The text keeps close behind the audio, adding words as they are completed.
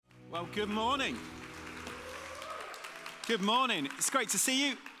Well, good morning. Good morning. It's great to see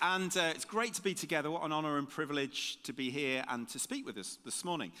you, and it's great to be together. What an honour and privilege to be here and to speak with us this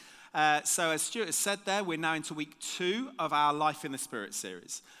morning. So as Stuart has said there, we're now into week 2 of our Life in the Spirit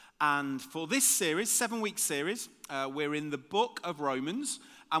series. And for this series, 7-week series, we're in the book of Romans,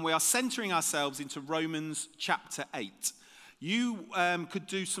 and we are centering ourselves into Romans chapter 8. You could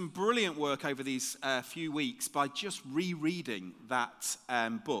do some brilliant work over these few weeks by just rereading that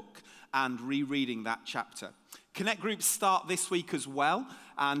book and rereading that chapter. Connect groups start this week as well,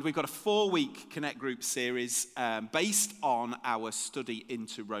 and we've got a 4-week Connect group series based on our study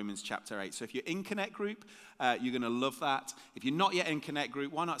into Romans chapter 8. So if you're in Connect group, you're going to love that. If you're not yet in Connect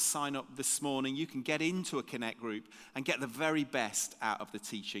group, why not sign up this morning? You can get into a Connect group and get the very best out of the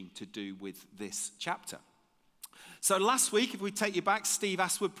teaching to do with this chapter. So last week, if we take you back, Steve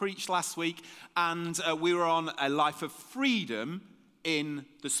Aswood preached last week, and we were on a life of freedom in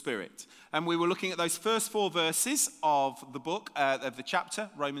the Spirit. And we were looking at those first 4 verses of the book, of the chapter,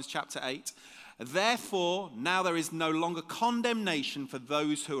 Romans chapter 8. Therefore, now there is no longer condemnation for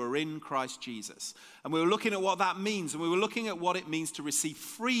those who are in Christ Jesus. And we were looking at what that means, and we were looking at what it means to receive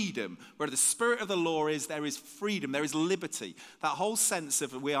freedom. Where the Spirit of the law is, there is freedom, there is liberty. That whole sense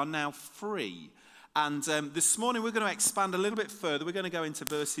of we are now free. And this morning we're going to expand a little bit further. We're going to go into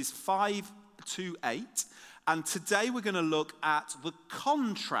verses 5 to 8. And today we're going to look at the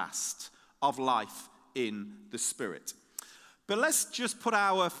contrast of life in the Spirit. But let's just put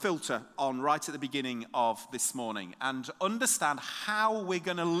our filter on right at the beginning of this morning and understand how we're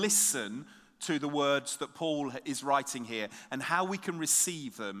going to listen to the words that Paul is writing here and how we can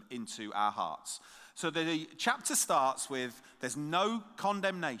receive them into our hearts. So the chapter starts with, there's no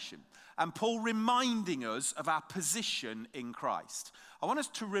condemnation. And Paul reminding us of our position in Christ. I want us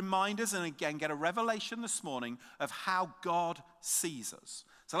to remind us and again get a revelation this morning of how God sees us.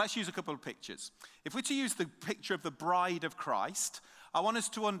 So let's use a couple of pictures. If we're to use the picture of the bride of Christ, I want us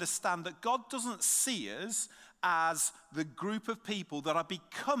to understand that God doesn't see us as the group of people that are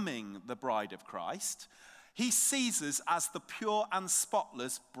becoming the bride of Christ. He sees us as the pure and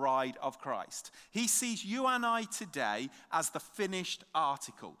spotless bride of Christ. He sees you and I today as the finished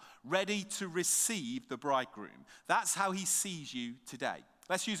article, ready to receive the bridegroom. That's how he sees you today.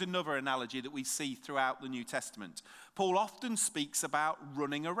 Let's use another analogy that we see throughout the New Testament. Paul often speaks about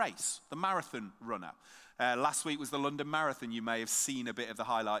running a race, the marathon runner. Last week was the London Marathon. You may have seen a bit of the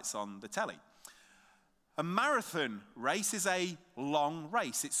highlights on the telly. A marathon race is a long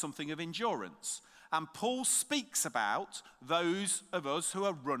race. It's something of endurance. And Paul speaks about those of us who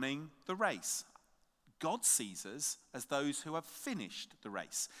are running the race. God sees us as those who have finished the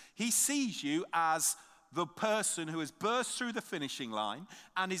race. He sees you as the person who has burst through the finishing line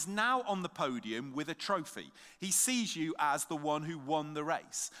and is now on the podium with a trophy. He sees you as the one who won the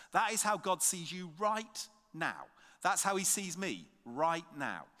race. That is how God sees you right now. That's how he sees me right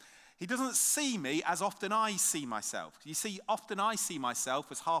now. He doesn't see me as often I see myself. You see, often I see myself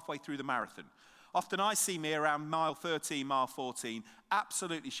as halfway through the marathon. Often I see me around mile 13, mile 14,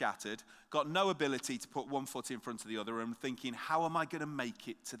 absolutely shattered, got no ability to put one foot in front of the other and thinking, how am I going to make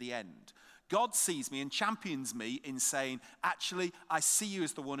it to the end? God sees me and champions me in saying, actually, I see you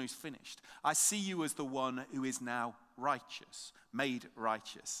as the one who's finished. I see you as the one who is now righteous, made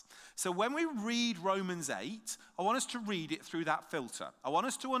righteous. So when we read Romans 8, I want us to read it through that filter. I want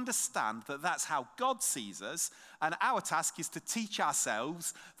us to understand that that's how God sees us, and our task is to teach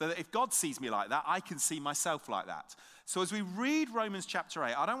ourselves that if God sees me like that, I can see myself like that. So as we read Romans chapter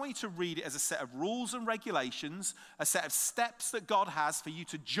 8, I don't want you to read it as a set of rules and regulations, a set of steps that God has for you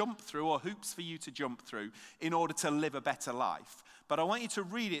to jump through or hoops for you to jump through in order to live a better life. But I want you to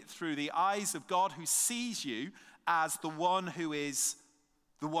read it through the eyes of God who sees you as the one who's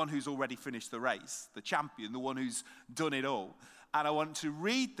already finished the race, the champion, the one who's done it all. And I want to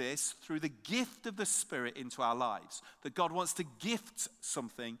read this through the gift of the Spirit into our lives, that God wants to gift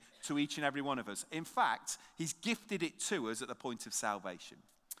something to each and every one of us. In fact, he's gifted it to us at the point of salvation.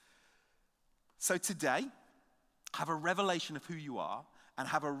 So today, have a revelation of who you are and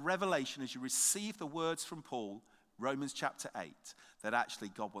have a revelation as you receive the words from Paul, Romans chapter 8, that actually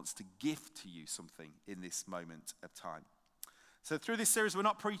God wants to gift to you something in this moment of time. So through this series, we're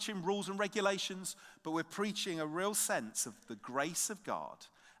not preaching rules and regulations, but we're preaching a real sense of the grace of God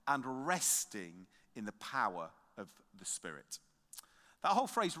and resting in the power of the Spirit. That whole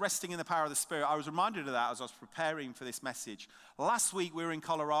phrase, resting in the power of the Spirit, I was reminded of that as I was preparing for this message. Last week, we were in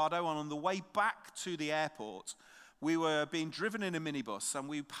Colorado, and on the way back to the airport, we were being driven in a minibus, and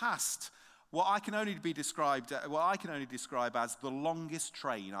we passed what I can only describe as the longest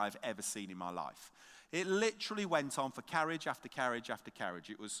train I've ever seen in my life. It literally went on for carriage after carriage after carriage.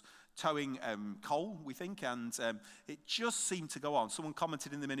 It was towing coal, we think, and it just seemed to go on. Someone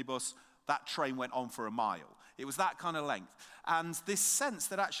commented in the minibus, that train went on for a mile. It was that kind of length. And this sense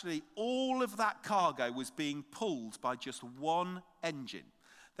that actually all of that cargo was being pulled by just one engine.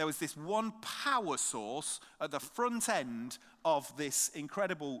 There was this one power source at the front end of this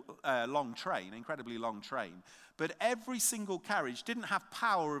incredibly long train. But every single carriage didn't have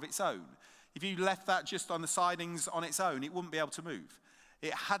power of its own. If you left that just on the sidings on its own, it wouldn't be able to move.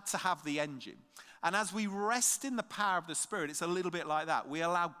 It had to have the engine. And as we rest in the power of the Spirit, it's a little bit like that. We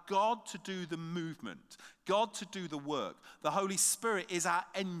allow God to do the movement, God to do the work. The Holy Spirit is our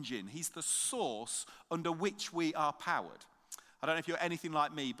engine. He's the source under which we are powered. I don't know if you're anything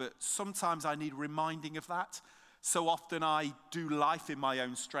like me, but sometimes I need reminding of that. So often I do life in my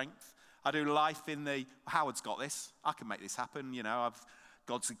own strength. I do life in the, Howard's got this. I can make this happen.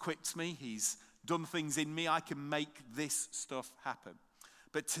 God's equipped me. He's done things in me. I can make this stuff happen.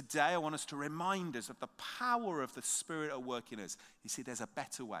 But today I want us to remind us of the power of the Spirit at work in us. You see, there's a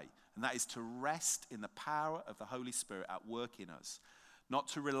better way, and that is to rest in the power of the Holy Spirit at work in us. Not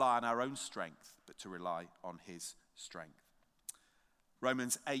to rely on our own strength, but to rely on his strength.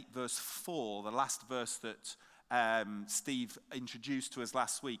 Romans 8 verse 4, the last verse that Steve introduced to us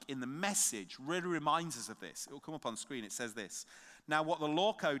last week, in the Message really reminds us of this. It will come up on screen. It says this: "Now what the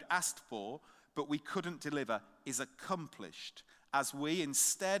law code asked for, but we couldn't deliver, is accomplished, as we,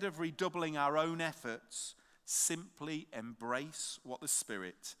 instead of redoubling our own efforts, simply embrace what the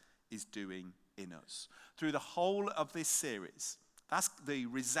Spirit is doing in us." Through the whole of this series, that's the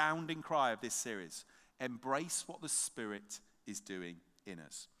resounding cry of this series: embrace what the Spirit is doing in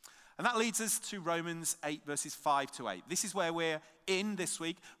us. And that leads us to Romans 8 verses 5 to 8. This is where we're in this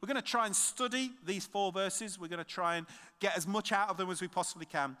week. We're going to try and study these 4 verses. We're going to try and get as much out of them as we possibly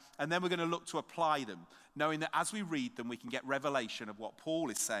can. And then we're going to look to apply them, knowing that as we read them, we can get revelation of what Paul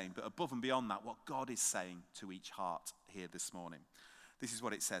is saying, but above and beyond that, what God is saying to each heart here this morning. This is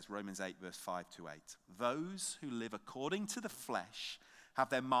what it says, Romans 8 verse 5 to 8. "Those who live according to the flesh have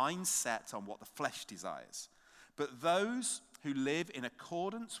their minds set on what the flesh desires. But those who live in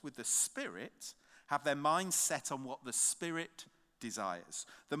accordance with the Spirit have their minds set on what the Spirit desires.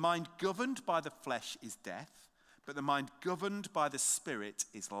 The mind governed by the flesh is death, but the mind governed by the Spirit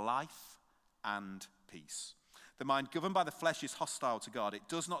is life and peace. The mind governed by the flesh is hostile to God. It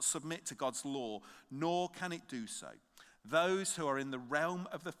does not submit to God's law, nor can it do so. Those who are in the realm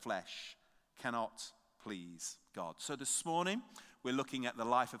of the flesh cannot please God." So this morning, we're looking at the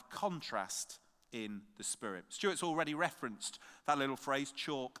life of contrast in the Spirit. Stuart's already referenced that little phrase,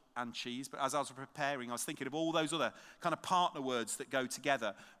 chalk and cheese, but as I was preparing, I was thinking of all those other kind of partner words that go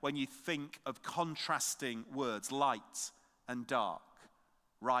together when you think of contrasting words: light and dark,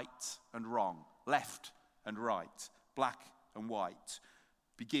 right and wrong, left and right, black and white,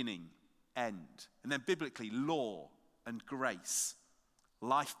 beginning, end, and then biblically, law and grace,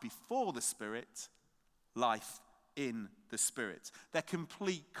 life before the Spirit, life in the Spirit. They're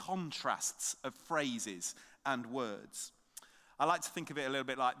complete contrasts of phrases and words. I like to think of it a little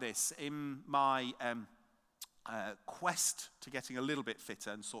bit like this. In my quest to getting a little bit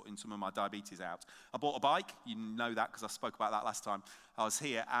fitter and sorting some of my diabetes out, I bought a bike. You know that because I spoke about that last time I was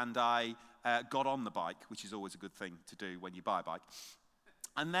here. And I got on the bike, which is always a good thing to do when you buy a bike.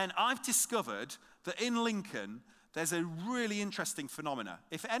 And then I've discovered that in Lincoln, there's a really interesting phenomena.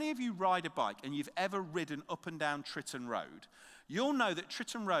 If any of you ride a bike and you've ever ridden up and down Tritton Road, you'll know that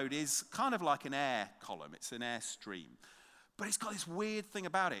Tritton Road is kind of like an air column. It's an air stream. But it's got this weird thing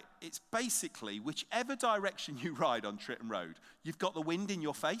about it. It's basically whichever direction you ride on Tritton Road, you've got the wind in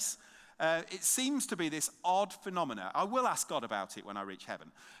your face. It seems to be this odd phenomena. I will ask God about it when I reach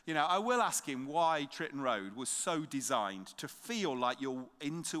heaven. I will ask him why Tritton Road was so designed to feel like you're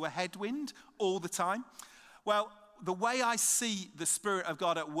into a headwind all the time. Well, the way I see the Spirit of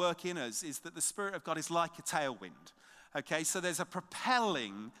God at work in us is that the Spirit of God is like a tailwind. Okay, so there's a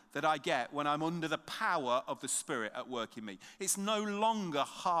propelling that I get when I'm under the power of the Spirit at work in me. It's no longer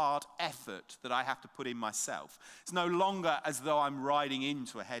hard effort that I have to put in myself. It's no longer as though I'm riding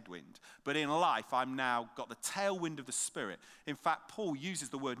into a headwind. But in life, I'm now got the tailwind of the Spirit. In fact, Paul uses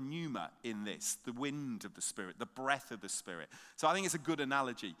the word pneuma in this, the wind of the Spirit, the breath of the Spirit. So I think it's a good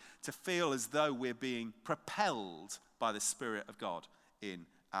analogy to feel as though we're being propelled by the Spirit of God in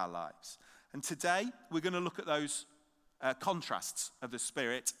our lives. And today, we're going to look at those contrasts of the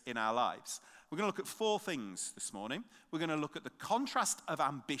Spirit in our lives. We're going to look at 4 things this morning. We're going to look at the contrast of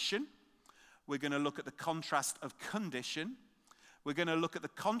ambition. We're going to look at the contrast of condition. We're going to look at the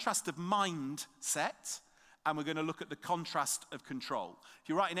contrast of mindset. and we're going to look at the contrast of control. If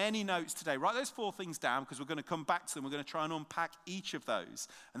you're writing any notes today, write those 4 things down because we're going to come back to them. We're going to try and unpack each of those,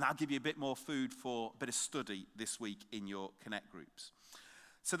 and that'll give you a bit more food for a bit of study this week in your Connect groups.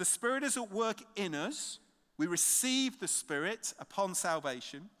 So the Spirit is at work in us. We receive the Spirit upon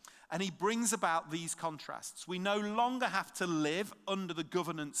salvation, and he brings about these contrasts. We no longer have to live under the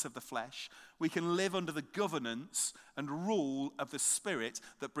governance of the flesh. We can live under the governance and rule of the Spirit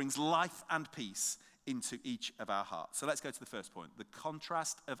that brings life and peace into each of our hearts. So let's go to the first point, the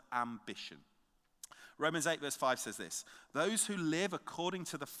contrast of ambition. Romans 8 verse 5 says this: those who live according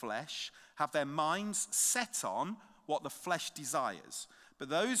to the flesh have their minds set on what the flesh desires, but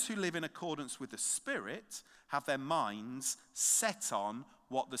those who live in accordance with the Spirit have their minds set on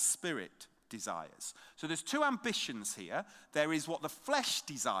what the Spirit desires. So there's 2 ambitions here. There is what the flesh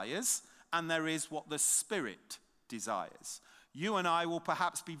desires, and there is what the Spirit desires. You and I will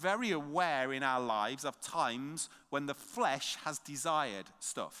perhaps be very aware in our lives of times when the flesh has desired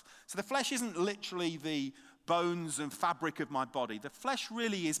stuff. So the flesh isn't literally the bones and fabric of my body. The flesh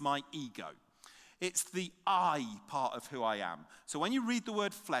really is my ego. It's the I part of who I am. So when you read the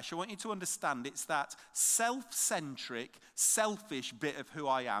word flesh, I want you to understand it's that self-centric, selfish bit of who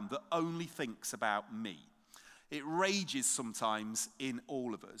I am that only thinks about me. It rages sometimes in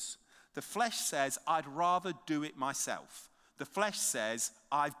all of us. The flesh says, I'd rather do it myself. The flesh says,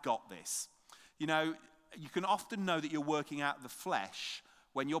 I've got this. You know, you can often know that you're working out the flesh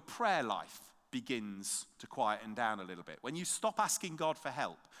when your prayer life begins to quieten down a little bit. When you stop asking God for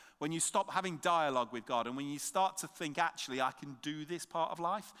help, when you stop having dialogue with God, and when you start to think, actually, I can do this part of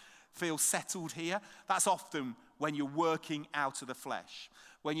life, feel settled here, that's often when you're working out of the flesh,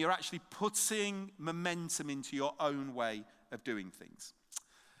 when you're actually putting momentum into your own way of doing things.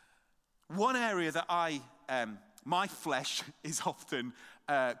 One area that my flesh is often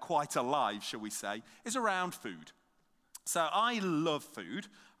quite alive, shall we say, is around food. So I love food.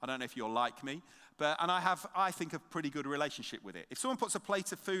 I don't know if you're like me, and I think, a pretty good relationship with it. If someone puts a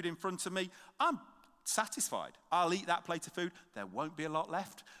plate of food in front of me, I'm satisfied. I'll eat that plate of food. There won't be a lot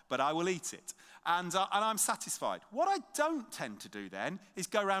left, but I will eat it. And I'm satisfied. What I don't tend to do then is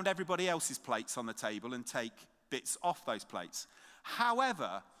go around everybody else's plates on the table and take bits off those plates.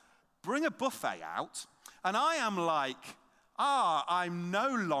 However, bring a buffet out, and I am like, I'm no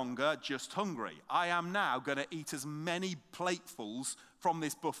longer just hungry. I am now going to eat as many platefuls from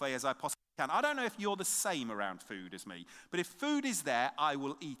this buffet as I possibly can. I don't know if you're the same around food as me, but if food is there, I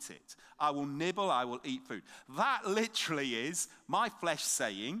will eat it. I will nibble, I will eat food. That literally is my flesh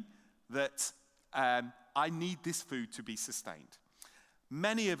saying that I need this food to be sustained.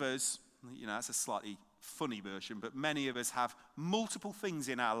 Many of us, that's a slightly funny version, but many of us have multiple things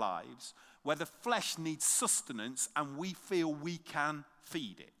in our lives where the flesh needs sustenance and we feel we can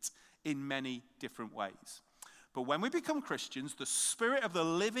feed it in many different ways. But when we become Christians, the Spirit of the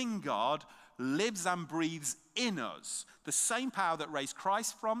living God lives and breathes in us. The same power that raised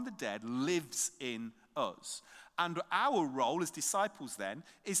Christ from the dead lives in us. And our role as disciples then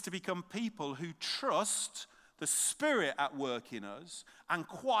is to become people who trust the Spirit at work in us and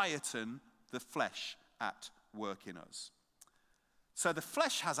quieten the flesh at work in us. So the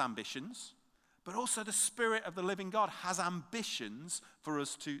flesh has ambitions, but also the Spirit of the living God has ambitions for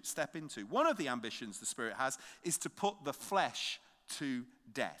us to step into. One of the ambitions the Spirit has is to put the flesh to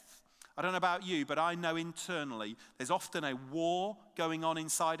death. I don't know about you, but I know internally there's often a war going on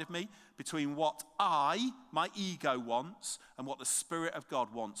inside of me between what my ego wants, and what the Spirit of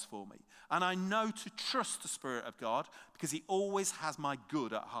God wants for me. And I know to trust the Spirit of God because he always has my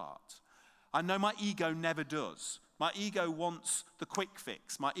good at heart. I know my ego never does. My ego wants the quick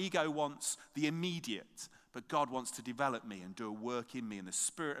fix. My ego wants the immediate. But God wants to develop me and do a work in me. And the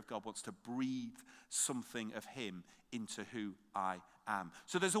Spirit of God wants to breathe something of him into who I am.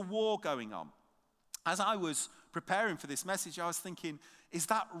 So there's a war going on. As I was preparing for this message, I was thinking, is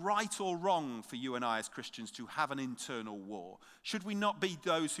that right or wrong for you and I as Christians to have an internal war? Should we not be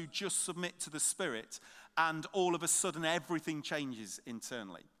those who just submit to the Spirit and all of a sudden everything changes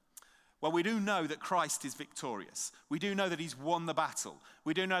internally? Well, we do know that Christ is victorious. We do know that he's won the battle.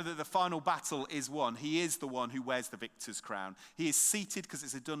 We do know that the final battle is won. He is the one who wears the victor's crown. He is seated because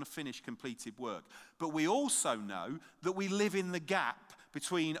it's a done, finished, completed work. But we also know that we live in the gap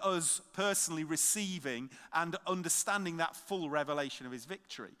between us personally receiving and understanding that full revelation of his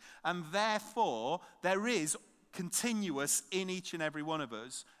victory. And therefore, there is continuous in each and every one of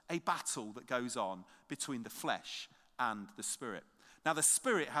us a battle that goes on between the flesh and the Spirit. Now, the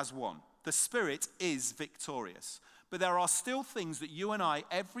Spirit has won. The Spirit is victorious. But there are still things that you and I,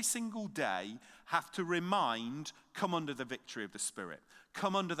 every single day, have to remind come under the victory of the Spirit,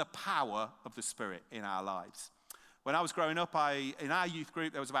 come under the power of the Spirit in our lives. When I was growing up, in our youth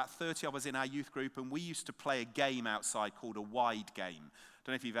group, there was about 30 of us in our youth group, and we used to play a game outside called a wide game. I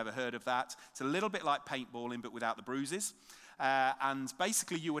don't know if you've ever heard of that. It's a little bit like paintballing, but without the bruises. And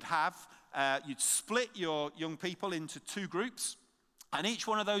basically, you'd split your young people into two groups, and each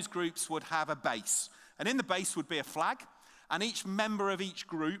one of those groups would have a base. And in the base would be a flag, and each member of each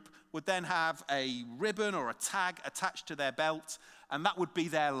group would then have a ribbon or a tag attached to their belt, and that would be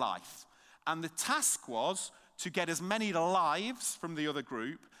their life. And the task was to get as many lives from the other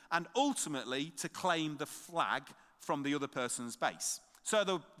group, and ultimately to claim the flag from the other person's base.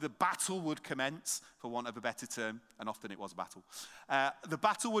 So the battle would commence, for want of a better term, and often it was a battle. The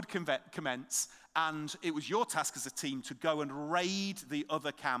battle would commence, and it was your task as a team to go and raid the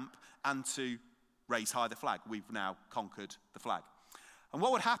other camp and to raise high the flag. We've now conquered the flag. And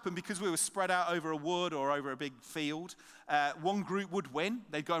what would happen, because we were spread out over a wood or over a big field, one group would win.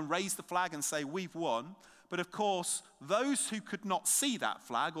 They'd go and raise the flag and say, we've won. But of course, those who could not see that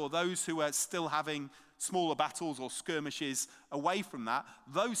flag, or those who were still having smaller battles or skirmishes away from that,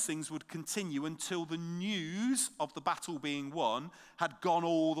 those things would continue until the news of the battle being won had gone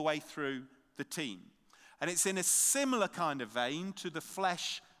all the way through the team. And it's in a similar kind of vein to the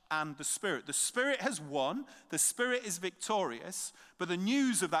flesh and the Spirit. The Spirit has won, the Spirit is victorious, but the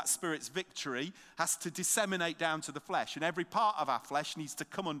news of that Spirit's victory has to disseminate down to the flesh, and every part of our flesh needs to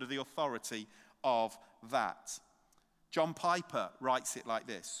come under the authority of that. John Piper writes it like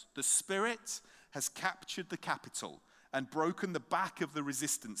this: the Spirit has captured the capital and broken the back of the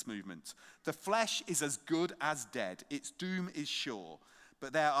resistance movement. The flesh is as good as dead. Its doom is sure.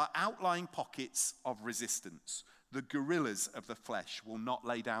 But there are outlying pockets of resistance. The guerrillas of the flesh will not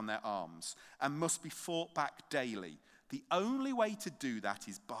lay down their arms and must be fought back daily. The only way to do that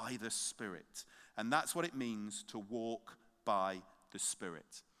is by the Spirit. And that's what it means to walk by the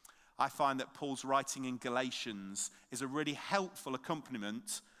Spirit. I find that Paul's writing in Galatians is a really helpful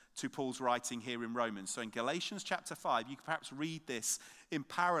accompaniment to Paul's writing here in Romans. So in Galatians chapter 5, you can perhaps read this in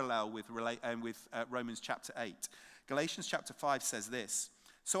parallel with Romans chapter 8. Galatians chapter 5 says this: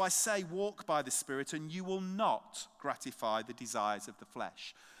 so I say, walk by the Spirit, and you will not gratify the desires of the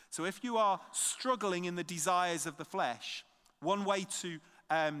flesh. So if you are struggling in the desires of the flesh, one way to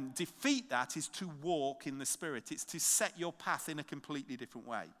defeat that is to walk in the Spirit. It's to set your path in a completely different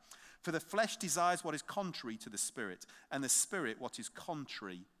way. For the flesh desires what is contrary to the Spirit, and the Spirit what is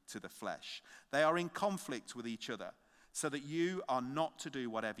contrary to the flesh. They are in conflict with each other, so that you are not to do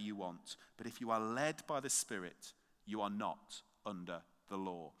whatever you want. But if you are led by the Spirit, you are not under the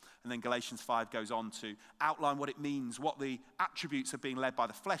law. And then Galatians 5 goes on to outline what it means, what the attributes of being led by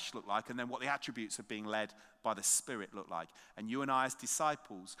the flesh look like, and then what the attributes of being led by the Spirit look like. And you and I as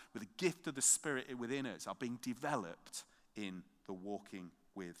disciples, with the gift of the Spirit within us, are being developed in the walking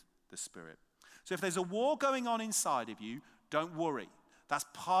with the Spirit. So if there's a war going on inside of you, don't worry. That's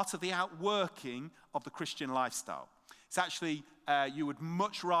part of the outworking of the Christian lifestyle. It's actually, you would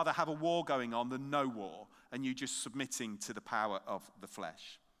much rather have a war going on than no war, and you just submitting to the power of the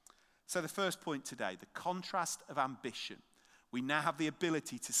flesh. So the first point today, the contrast of ambition. We now have the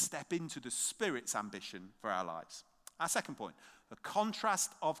ability to step into the Spirit's ambition for our lives. Our second point, the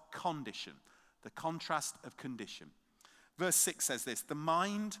contrast of condition. The contrast of condition. Verse 6 says this: the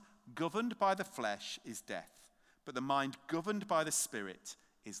mind governed by the flesh is death, but the mind governed by the Spirit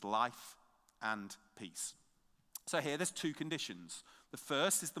is life and peace. So here there's two conditions. The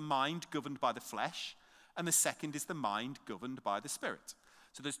first is the mind governed by the flesh, and the second is the mind governed by the Spirit.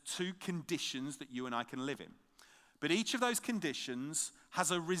 So there's two conditions that you and I can live in. But each of those conditions has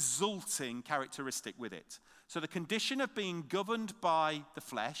a resulting characteristic with it. So the condition of being governed by the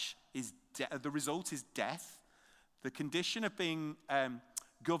flesh is the result is death. The condition of being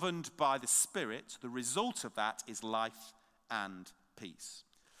governed by the Spirit, the result of that is life and peace.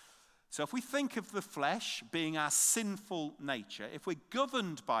 So if we think of the flesh being our sinful nature, if we're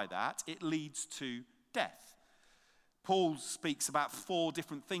governed by that, it leads to death. Paul speaks about 4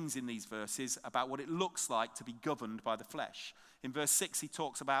 different things in these verses about what it looks like to be governed by the flesh. In verse 6, he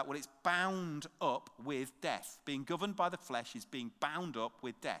talks about what it's bound up with death. Being governed by the flesh is being bound up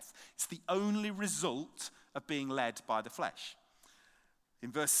with death. It's the only result of being led by the flesh.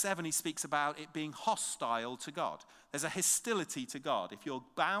 In verse 7, he speaks about it being hostile to God. There's a hostility to God. If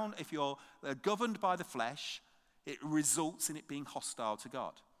you're governed by the flesh, it results in it being hostile to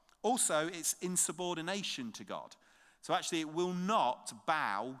God. Also, it's insubordination to God. So actually, it will not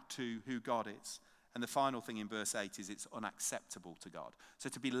bow to who God is. And the final thing in verse 8 is it's unacceptable to God. So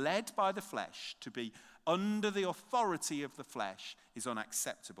to be led by the flesh, to be under the authority of the flesh, is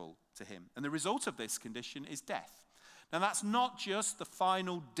unacceptable to him. And the result of this condition is death. Now that's not just the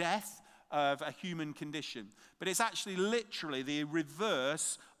final death of a human condition, but it's actually literally the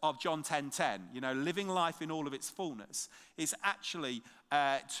reverse of John 10:10. You know, living life in all of its fullness is actually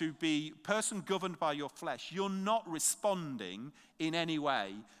to be person governed by your flesh. You're not responding in any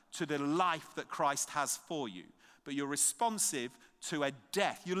way to the life that Christ has for you, but you're responsive to a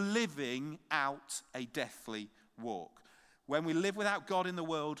death. You're living out a deathly walk. When we live without God in the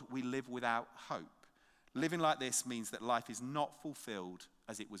world, we live without hope. Living like this means that life is not fulfilled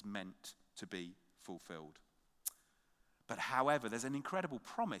as it was meant to be fulfilled. But however, there's an incredible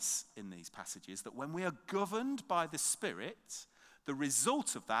promise in these passages that when we are governed by the Spirit, the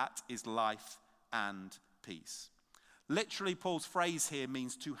result of that is life and peace. Literally, Paul's phrase here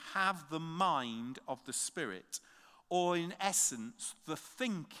means to have the mind of the Spirit, or in essence, the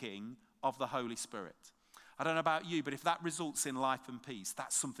thinking of the Holy Spirit. I don't know about you, but if that results in life and peace,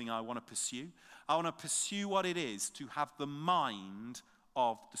 that's something I want to pursue. I want to pursue what it is to have the mind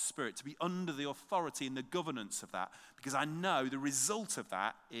of the Spirit, to be under the authority and the governance of that, because I know the result of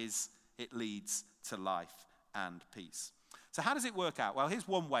that is it leads to life and peace. So how does it work out? Well, here's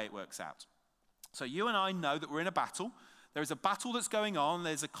one way it works out. So you and I know that we're in a battle. There is a battle that's going on.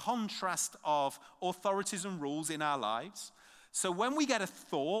 There's a contrast of authorities and rules in our lives. So when we get a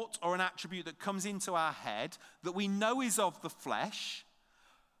thought or an attribute that comes into our head that we know is of the flesh,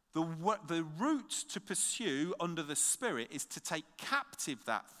 the route to pursue under the Spirit is to take captive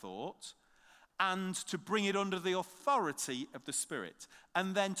that thought and to bring it under the authority of the Spirit,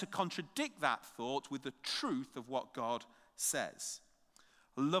 and then to contradict that thought with the truth of what God says.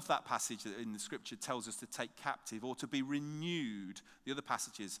 I love that passage that in the Scripture tells us to take captive or to be renewed, the other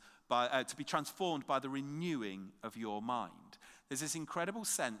passages, to be transformed by the renewing of your mind. There's this incredible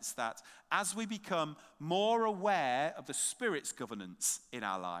sense that as we become more aware of the Spirit's governance in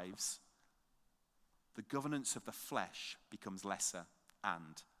our lives, the governance of the flesh becomes lesser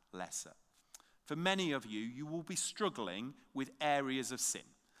and lesser. For many of you, you will be struggling with areas of sin.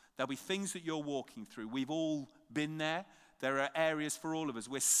 There'll be things that you're walking through. We've all been there. There are areas for all of us.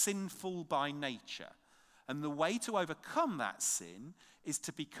 We're sinful by nature. And the way to overcome that sin is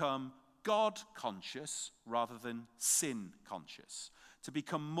to become God-conscious rather than sin-conscious. To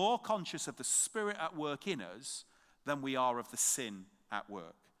become more conscious of the Spirit at work in us than we are of the sin at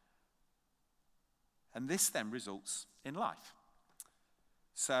work. And this then results in life.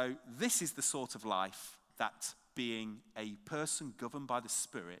 So this is the sort of life that being a person governed by the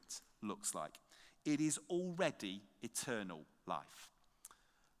Spirit looks like. It is already eternal life.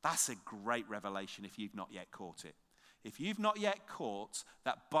 That's a great revelation if you've not yet caught it. If you've not yet caught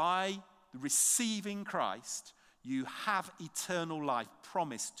that by receiving Christ, you have eternal life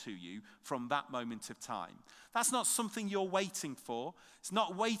promised to you from that moment of time. That's not something you're waiting for. It's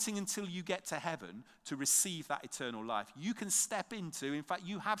not waiting until you get to heaven to receive that eternal life. You can step into, in fact,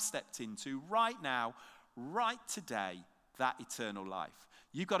 you have stepped into right now, right today, that eternal life.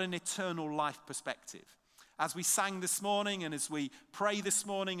 You've got an eternal life perspective. As we sang this morning and as we pray this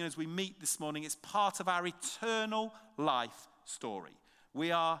morning and as we meet this morning, it's part of our eternal life story.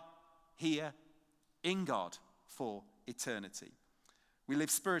 We are here in God for eternity. We live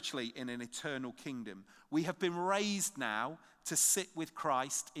spiritually in an eternal kingdom. We have been raised now to sit with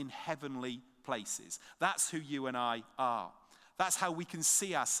Christ in heavenly places. That's who you and I are. That's how we can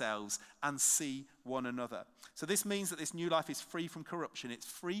see ourselves and see one another. So this means that this new life is free from corruption. It's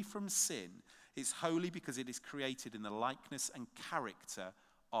free from sin. It's holy because it is created in the likeness and character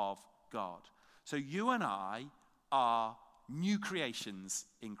of God. So you and I are new creations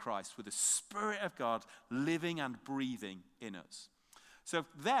in Christ with the Spirit of God living and breathing in us. So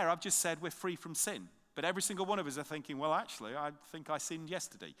there I've just said we're free from sin. But every single one of us are thinking, well, actually, I think I sinned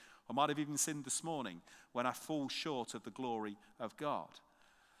yesterday. I might have even sinned this morning when I fall short of the glory of God.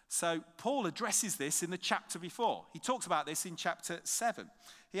 So Paul addresses this in the chapter before. He talks about this in chapter 7.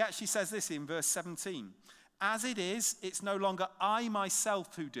 He actually says this in verse 17. As it is, it's no longer I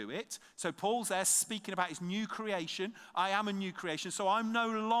myself who do it. So Paul's there speaking about his new creation. I am a new creation, so I'm no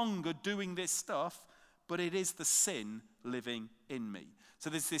longer doing this stuff, but it is the sin living in me. So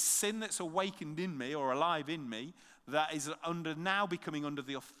there's this sin that's awakened in me or alive in me that is now becoming under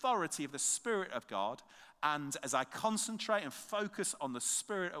the authority of the Spirit of God. And as I concentrate and focus on the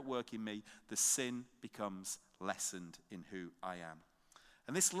Spirit at work in me, the sin becomes lessened in who I am.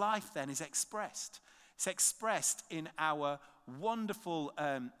 And this life then is expressed. It's expressed in our wonderful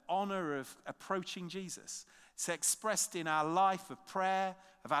honor of approaching Jesus. It's expressed in our life of prayer,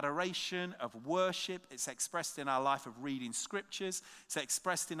 of adoration, of worship. It's expressed in our life of reading scriptures. It's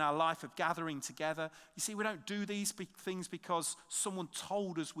expressed in our life of gathering together. You see, we don't do these things because someone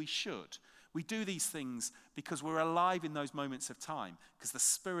told us we should. We do these things because we're alive in those moments of time, because the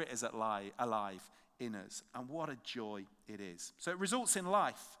Spirit is alive in us. And what a joy it is. So it results in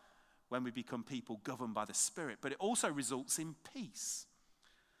life when we become people governed by the Spirit, but it also results in peace.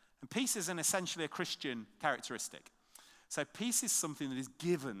 And peace is essentially a Christian characteristic. So peace is something that is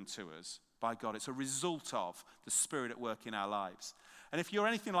given to us by God. It's a result of the Spirit at work in our lives. And if you're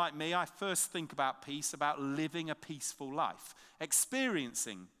anything like me, I first think about peace, about living a peaceful life,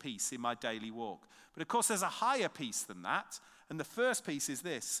 experiencing peace in my daily walk. But of course, there's a higher peace than that. And the first piece is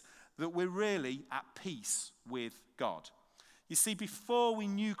this, that we're really at peace with God. You see, before we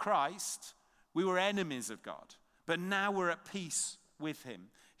knew Christ, we were enemies of God. But now we're at peace with him.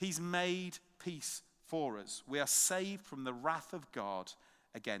 He's made peace for us. We are saved from the wrath of God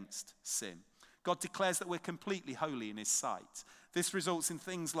against sin. God declares that we're completely holy in his sight. This results in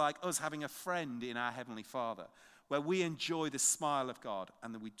things like us having a friend in our Heavenly Father, where we enjoy the smile of God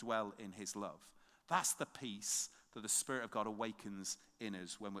and that we dwell in his love. That's the peace that the Spirit of God awakens in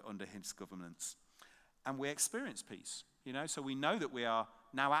us when we're under his governance. And we experience peace, so we know that we are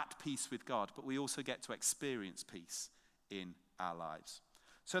now at peace with God, but we also get to experience peace in our lives.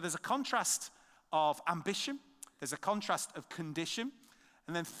 So there's a contrast of ambition, there's a contrast of condition,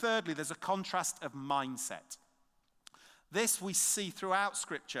 and then thirdly, there's a contrast of mindset. This we see throughout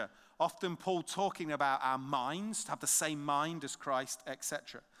Scripture, often Paul talking about our minds, to have the same mind as Christ,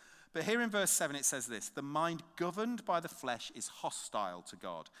 etc. But here in verse 7 it says this, the mind governed by the flesh is hostile to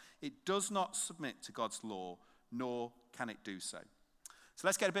God. It does not submit to God's law, nor can it do so. So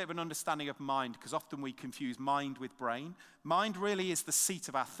let's get a bit of an understanding of mind, because often we confuse mind with brain. Mind really is the seat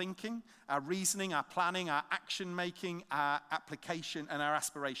of our thinking, our reasoning, our planning, our action making, our application, and our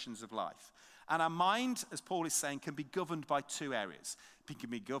aspirations of life. And our mind, as Paul is saying, can be governed by two areas. It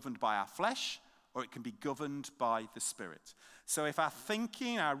can be governed by our flesh, or it can be governed by the Spirit. So if our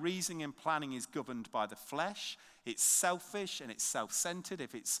thinking, our reasoning and planning is governed by the flesh, it's selfish and it's self-centered.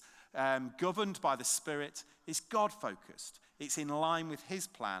 If it's governed by the Spirit, it's God-focused. It's in line with his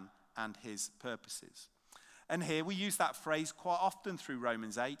plan and his purposes. And here we use that phrase quite often through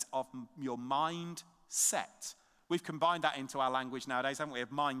Romans 8 of your mind set. We've combined that into our language nowadays, haven't we,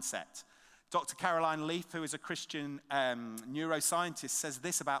 of mindset. Dr. Caroline Leaf, who is a Christian neuroscientist, says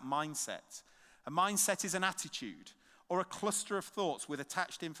this about mindset. A mindset is an attitude or a cluster of thoughts with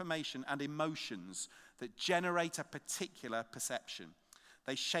attached information and emotions that generate a particular perception.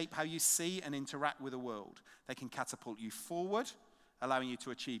 They shape how you see and interact with the world. They can catapult you forward, allowing you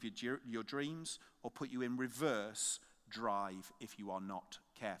to achieve your dreams, or put you in reverse drive if you are not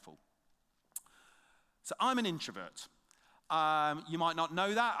careful. So I'm an introvert. You might not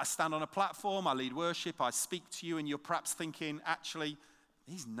know that. I stand on a platform, I lead worship, I speak to you, and you're perhaps thinking, actually,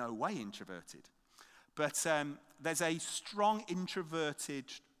 he's no way introverted. But there's a strong introverted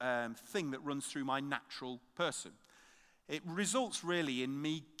thing that runs through my natural person. It results really in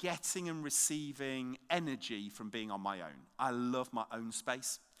me getting and receiving energy from being on my own. I love my own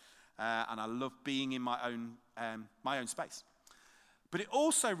space, and I love being in my own space. But it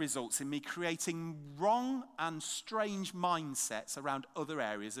also results in me creating wrong and strange mindsets around other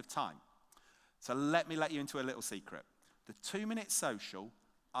areas of time. So let me let you into a little secret. The 2-minute social,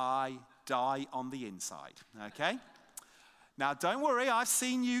 I die on the inside, okay? Now, don't worry, I've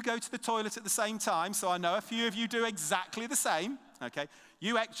seen you go to the toilet at the same time, so I know a few of you do exactly the same, okay?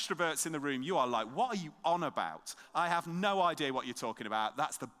 You extroverts in the room, you are like, what are you on about? I have no idea what you're talking about.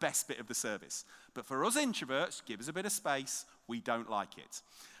 That's the best bit of the service. But for us introverts, give us a bit of space. We don't like it,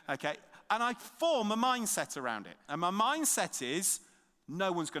 okay? And I form a mindset around it. And my mindset is,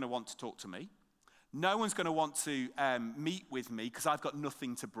 no one's going to want to talk to me. No one's going to want to meet with me because I've got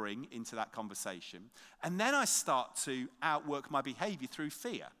nothing to bring into that conversation. And then I start to outwork my behavior through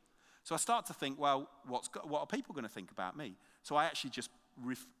fear. So I start to think, well, what are people going to think about me? So I actually just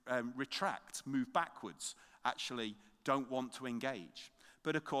retract, move backwards, actually don't want to engage.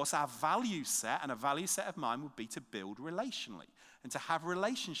 But of course, our value set and a value set of mine would be to build relationally and to have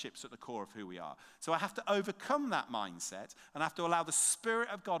relationships at the core of who we are. So I have to overcome that mindset and I have to allow the Spirit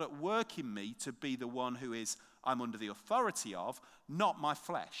of God at work in me to be the one who I'm under the authority of, not my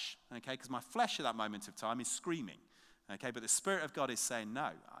flesh, okay? Because my flesh at that moment of time is screaming, okay? But the Spirit of God is saying, no,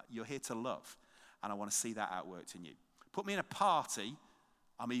 you're here to love, and I want to see that outworked in you. Put me in a party,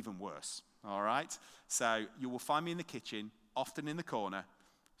 I'm even worse, all right? So you will find me in the kitchen, often in the corner,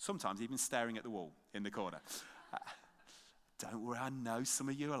 sometimes even staring at the wall in the corner. Don't worry, I know some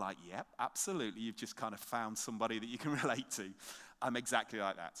of you are like, yep, absolutely. You've just kind of found somebody that you can relate to. I'm exactly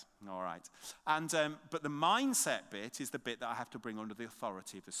like that. All right. And but the mindset bit is the bit that I have to bring under the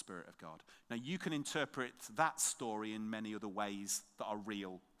authority of the Spirit of God. Now, you can interpret that story in many other ways that are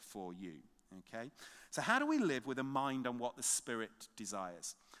real for you. Okay? So how do we live with a mind on what the Spirit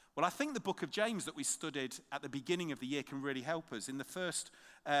desires? Well, I think the book of James that we studied at the beginning of the year can really help us. In the first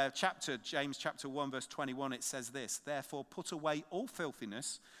chapter, James chapter 1, verse 21, it says this: "Therefore put away all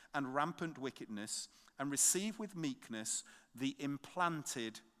filthiness and rampant wickedness, and receive with meekness the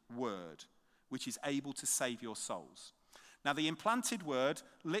implanted word, which is able to save your souls." Now, the implanted word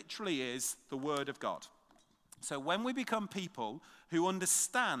literally is the word of God. So when we become people who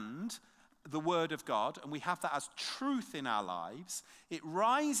understand the word of God, and we have that as truth in our lives, it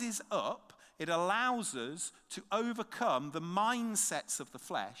rises up, it allows us to overcome the mindsets of the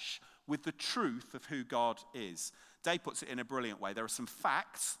flesh with the truth of who God is. Dave puts it in a brilliant way. There are some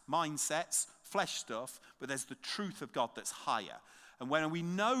facts, mindsets, flesh stuff, but there's the truth of God that's higher. And when we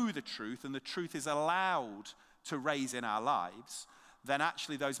know the truth, and the truth is allowed to raise in our lives, then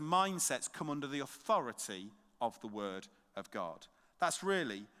actually those mindsets come under the authority of the word of God. That's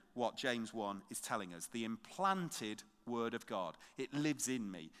really what James 1 is telling us. The implanted word of God. It lives in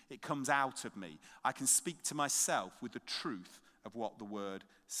me. It comes out of me. I can speak to myself with the truth of what the word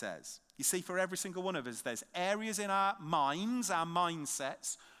says. You see, for every single one of us, there's areas in our minds, our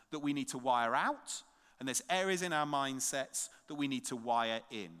mindsets, that we need to wire out, and there's areas in our mindsets that we need to wire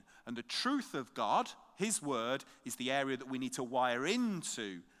in. And the truth of God, his word, is the area that we need to wire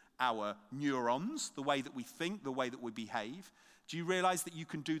into our neurons, the way that we think, the way that we behave. Do you realize that you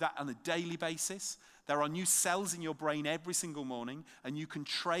can do that on a daily basis? There are new cells in your brain every single morning, and you can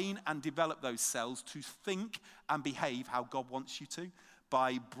train and develop those cells to think and behave how God wants you to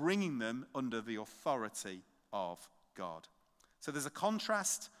by bringing them under the authority of God. So there's a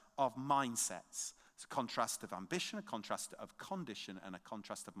contrast of mindsets. It's a contrast of ambition, a contrast of condition, and a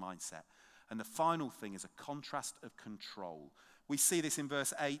contrast of mindset. And the final thing is a contrast of control. We see this in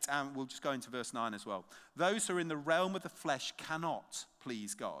verse 8, and we'll just go into verse 9 as well. "Those who are in the realm of the flesh cannot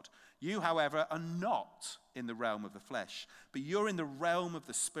please God. You, however, are not in the realm of the flesh, but you're in the realm of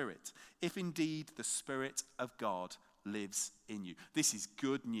the Spirit, if indeed the Spirit of God lives in you." This is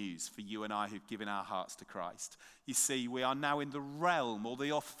good news for you and I who've given our hearts to Christ. You see, we are now in the realm or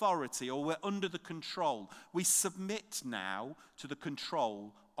the authority, or we're under the control. We submit now to the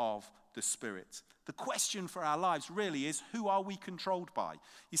control of the Spirit. The question for our lives really is, who are we controlled by?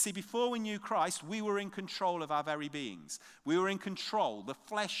 You see, before we knew Christ, we were in control of our very beings. We were in control. The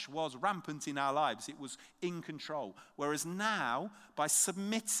flesh was rampant in our lives. It was in control. Whereas now, by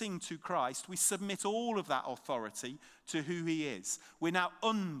submitting to Christ, we submit all of that authority to who he is. We're now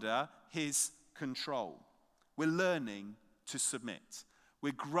under his control. We're learning to submit.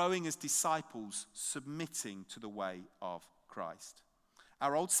 We're growing as disciples, submitting to the way of Christ.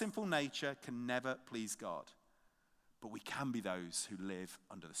 Our old sinful nature can never please God, but we can be those who live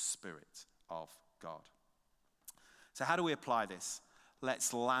under the Spirit of God. So how do we apply this?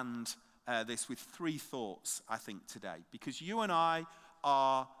 Let's land this with three thoughts, I think, today. Because you and I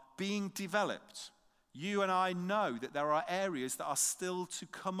are being developed. You and I know that there are areas that are still to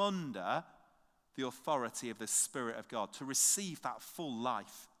come under the authority of the Spirit of God, to receive that full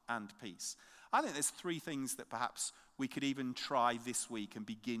life and peace. I think there's three things that perhaps we could even try this week and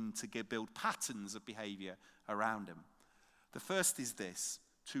begin to build patterns of behavior around them. The first is this: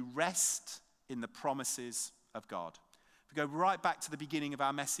 to rest in the promises of God. If we go right back to the beginning of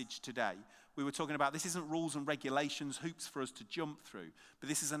our message today, we were talking about this isn't rules and regulations, hoops for us to jump through, but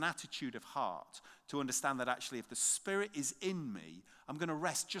this is an attitude of heart to understand that actually if the Spirit is in me, I'm going to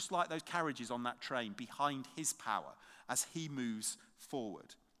rest just like those carriages on that train behind his power as he moves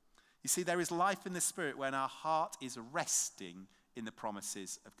forward. You see, there is life in the Spirit when our heart is resting in the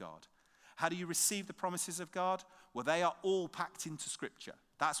promises of God. How do you receive the promises of God? Well, they are all packed into Scripture.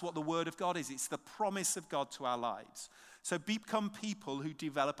 That's what the Word of God is. It's the promise of God to our lives. So become people who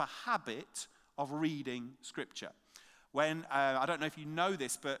develop a habit of reading Scripture. I don't know if you know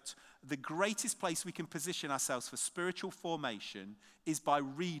this, but the greatest place we can position ourselves for spiritual formation is by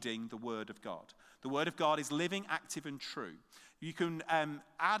reading the Word of God. The Word of God is living, active, and true. You can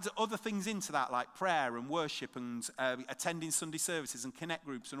add other things into that, like prayer and worship and attending Sunday services and connect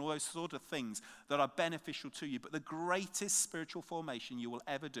groups and all those sort of things that are beneficial to you. But the greatest spiritual formation you will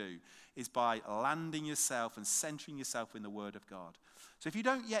ever do is by landing yourself and centering yourself in the Word of God. So if you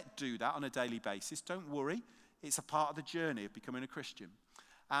don't yet do that on a daily basis, don't worry. It's a part of the journey of becoming a Christian.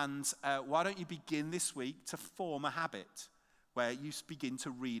 And why don't you begin this week to form a habit where you begin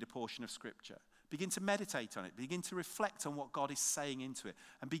to read a portion of Scripture? Begin to meditate on it. Begin to reflect on what God is saying into it.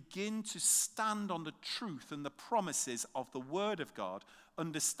 And begin to stand on the truth and the promises of the Word of God,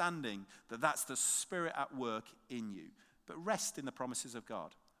 understanding that that's the Spirit at work in you. But rest in the promises of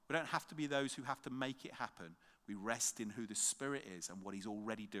God. We don't have to be those who have to make it happen. We rest in who the Spirit is and what he's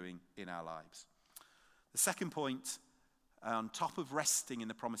already doing in our lives. The second point, on top of resting in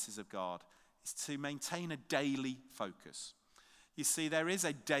the promises of God, is to maintain a daily focus. You see, there is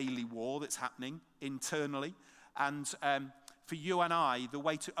a daily war that's happening internally. And for you and I, the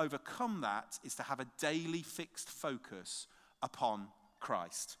way to overcome that is to have a daily fixed focus upon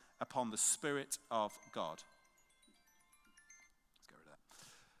Christ, upon the Spirit of God. Let's get rid of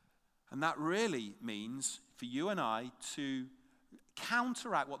that. And that really means for you and I to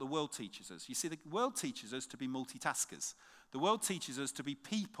counteract what the world teaches us. You see, the world teaches us to be multitaskers. The world teaches us to be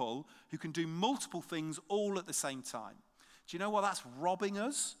people who can do multiple things all at the same time. Do you know what? That's robbing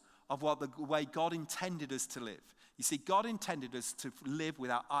us of what the way God intended us to live. You see, God intended us to live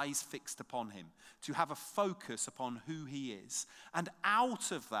with our eyes fixed upon him, to have a focus upon who he is, and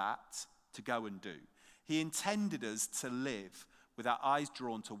out of that, to go and do. He intended us to live with our eyes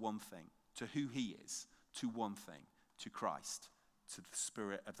drawn to one thing, to who he is, to one thing, to Christ, to the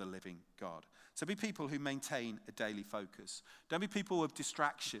Spirit of the living God. So be people who maintain a daily focus. Don't be people of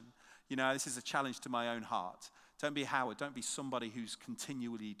distraction. You know, this is a challenge to my own heart. Don't be Howard. Don't be somebody who's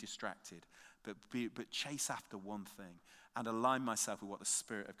continually distracted. But chase after one thing and align myself with what the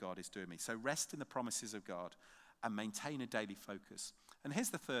Spirit of God is doing me. So rest in the promises of God and maintain a daily focus. And here's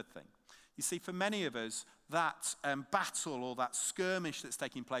the third thing. You see, for many of us, that battle or that skirmish that's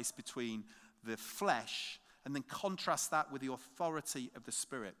taking place between the flesh and then contrast that with the authority of the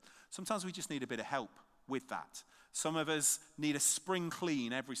Spirit. Sometimes we just need a bit of help with that. Some of us need a spring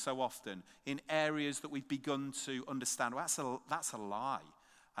clean every so often in areas that we've begun to understand. Well, that's a lie,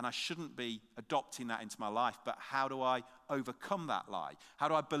 and I shouldn't be adopting that into my life. But how do I overcome that lie? How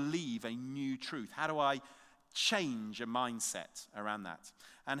do I believe a new truth? How do I change a mindset around that?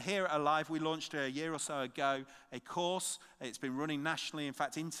 And here at Alive, we launched a year or so ago a course. It's been running nationally, in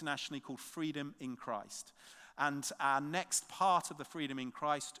fact internationally, called Freedom in Christ. And our next part of the Freedom in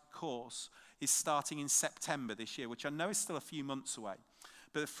Christ course is starting in September this year, which I know is still a few months away.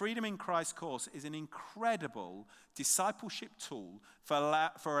 But the Freedom in Christ course is an incredible discipleship tool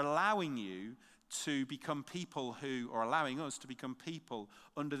for allowing you to become people who, or allowing us to become people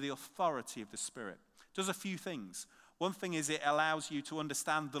under the authority of the Spirit. It does a few things. One thing is it allows you to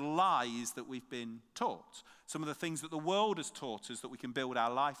understand the lies that we've been taught, some of the things that the world has taught us that we can build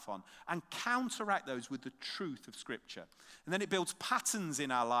our life on, and counteract those with the truth of Scripture. And then it builds patterns in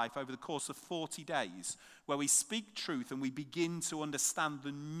our life over the course of 40 days where we speak truth and we begin to understand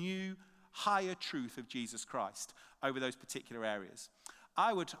the new, higher truth of Jesus Christ over those particular areas.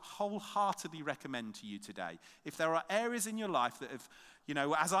 I would wholeheartedly recommend to you today, if there are areas in your life that have, you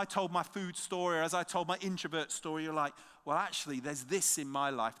know, as I told my food story, or as I told my introvert story, you're like, well, actually, there's this in my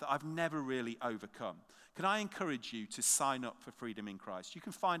life that I've never really overcome. Can I encourage you to sign up for Freedom in Christ? You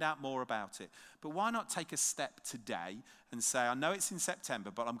can find out more about it. But why not take a step today and say, I know it's in September,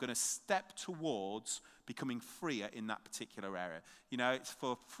 but I'm going to step towards becoming freer in that particular area. You know, it's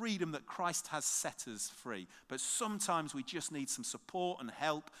for freedom that Christ has set us free. But sometimes we just need some support and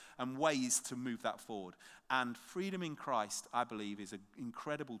help and ways to move that forward. And Freedom in Christ, I believe, is an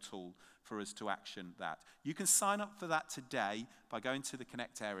incredible tool for us to action that. You can sign up for that today by going to the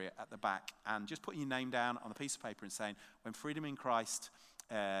Connect area at the back and just putting your name down on a piece of paper and saying, when Freedom in Christ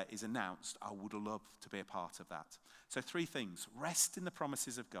is announced, I would love to be a part of that. So 3 things. Rest in the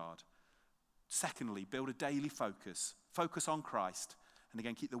promises of God. Secondly, build a daily focus. Focus on Christ. And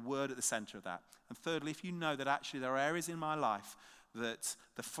again, keep the word at the center of that. And thirdly, if you know that actually there are areas in my life that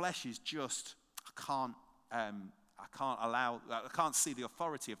the flesh is just, I can't see the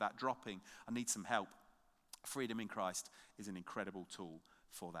authority of that dropping. I need some help. Freedom in Christ is an incredible tool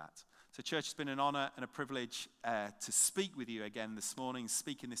for that. So church, it's been an honor and a privilege to speak with you again this morning,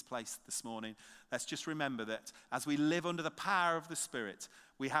 speak in this place this morning. Let's just remember that as we live under the power of the Spirit,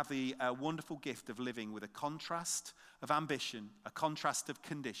 we have the wonderful gift of living with a contrast of ambition, a contrast of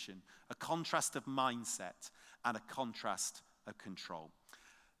condition, a contrast of mindset, and a contrast of control.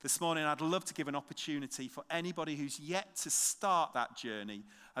 This morning, I'd love to give an opportunity for anybody who's yet to start that journey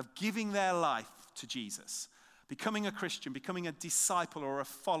of giving their life to Jesus, becoming a Christian, becoming a disciple or a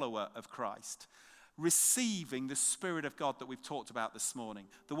follower of Christ, receiving the Spirit of God that we've talked about this morning,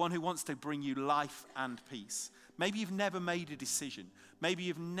 the one who wants to bring you life and peace. Maybe you've never made a decision. Maybe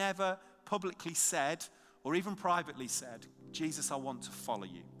you've never publicly said or even privately said, Jesus, I want to follow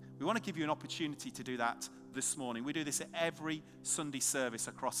you. We want to give you an opportunity to do that this morning. We do this at every Sunday service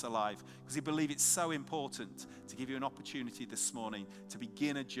across Alive because we believe it's so important to give you an opportunity this morning to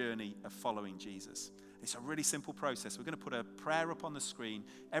begin a journey of following Jesus. It's a really simple process. We're going to put a prayer up on the screen.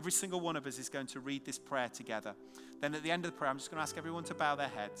 Every single one of us is going to read this prayer together. Then at the end of the prayer, I'm just going to ask everyone to bow their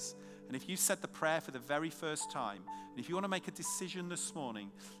heads. And if you said the prayer for the very first time, and if you want to make a decision this morning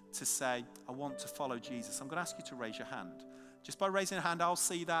to say, I want to follow Jesus, I'm going to ask you to raise your hand. Just by raising a hand, I'll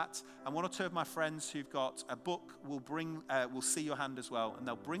see that. And one or two of my friends who've got a book will see your hand as well, and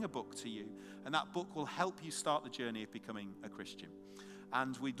they'll bring a book to you. And that book will help you start the journey of becoming a Christian.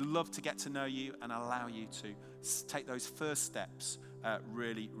 And we'd love to get to know you and allow you to take those first steps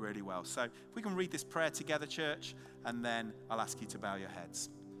really, really well. So if we can read this prayer together, church, and then I'll ask you to bow your heads.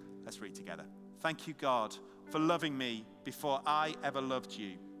 Let's read together. Thank you, God, for loving me before I ever loved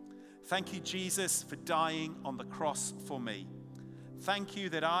you. Thank you, Jesus, for dying on the cross for me. Thank you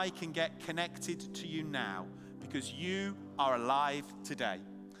that I can get connected to you now because you are alive today.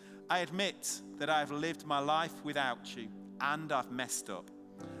 I admit that I have lived my life without you and I've messed up.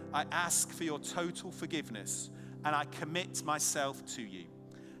 I ask for your total forgiveness and I commit myself to you.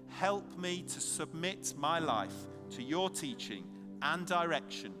 Help me to submit my life to your teaching and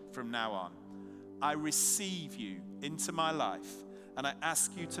direction from now on. I receive you into my life and I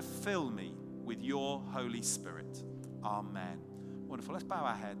ask you to fill me with your Holy Spirit. Amen. Wonderful. Let's bow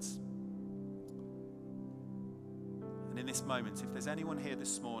our heads. And in this moment, if there's anyone here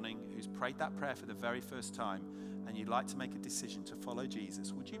this morning who's prayed that prayer for the very first time and you'd like to make a decision to follow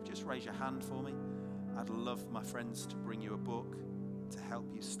Jesus, would you just raise your hand for me? I'd love my friends to bring you a book to help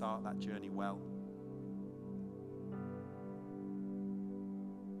you start that journey well.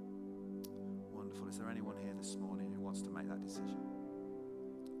 Wonderful. Is there anyone here this morning who wants to make that decision?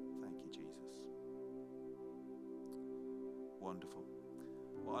 Thank you, Jesus. Wonderful.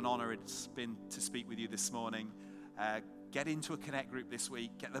 What an honor it's been to speak with you this morning. Get into a Connect group this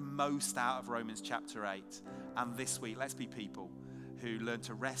week. Get the most out of Romans chapter 8. And this week, let's be people who learn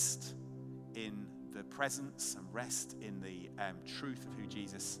to rest in the presence and rest in the truth of who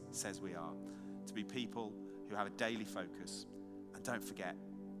Jesus says we are. To be people who have a daily focus. And don't forget,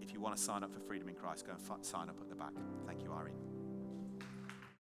 if you want to sign up for Freedom in Christ, go and sign up at the back. Thank you, Irene.